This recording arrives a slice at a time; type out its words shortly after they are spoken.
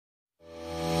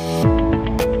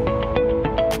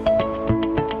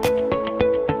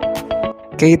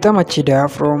Keita Machida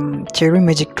from Cherry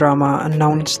Magic Drama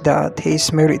announced that he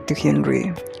is married to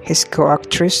Hyunri, his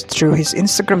co-actress, through his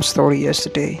Instagram story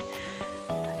yesterday.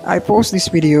 I post this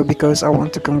video because I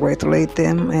want to congratulate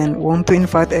them and want to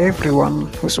invite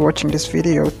everyone who's watching this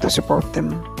video to support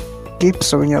them. Keep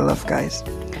showing your love, guys.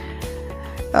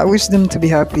 I wish them to be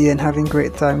happy and having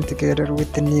great time together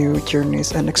with the new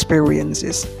journeys and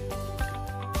experiences.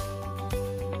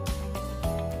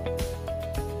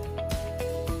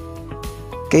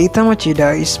 Keita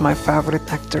Machida is my favorite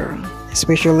actor,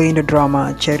 especially in the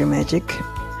drama Cherry Magic.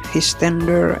 His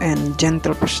tender and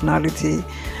gentle personality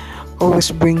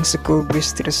always brings a cool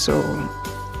breeze to the soul.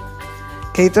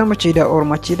 Keita Machida or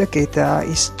Machida Keita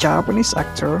is a Japanese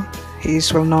actor. He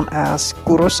is well known as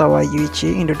Kurosawa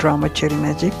Yuichi in the drama Cherry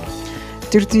Magic.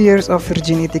 30 years of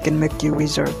virginity can make you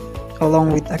wizard,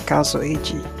 along with Akazo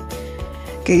Eiji.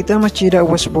 Keita Machida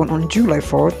was born on July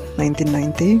 4,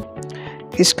 1990.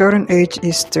 His current age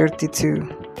is 32.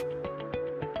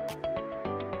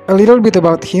 A little bit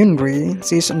about Hyunri.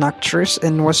 She is an actress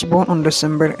and was born on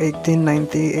December 18,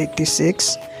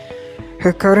 1986.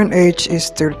 Her current age is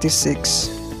 36.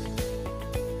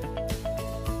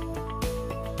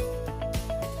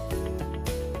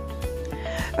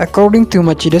 According to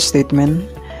Machida's statement,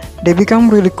 they become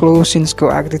really close since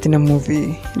co-acted in a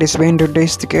movie. They spend their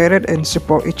days together and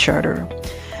support each other.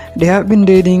 They have been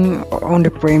dating on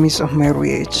the premise of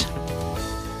marriage.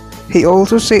 He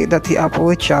also said that he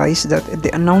apologized that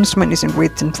the announcement is in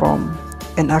written form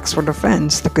and asked for the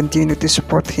fans to continue to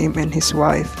support him and his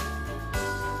wife.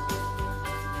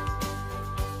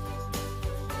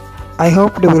 I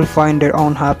hope they will find their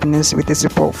own happiness with the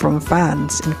support from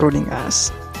fans, including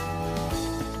us.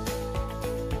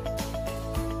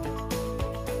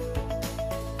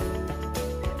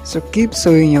 So keep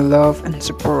showing your love and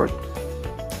support.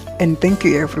 And thank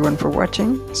you everyone for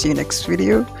watching. See you next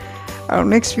video. Our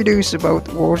next video is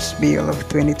about worst BL of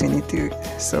 2022.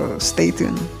 So stay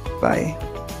tuned. Bye.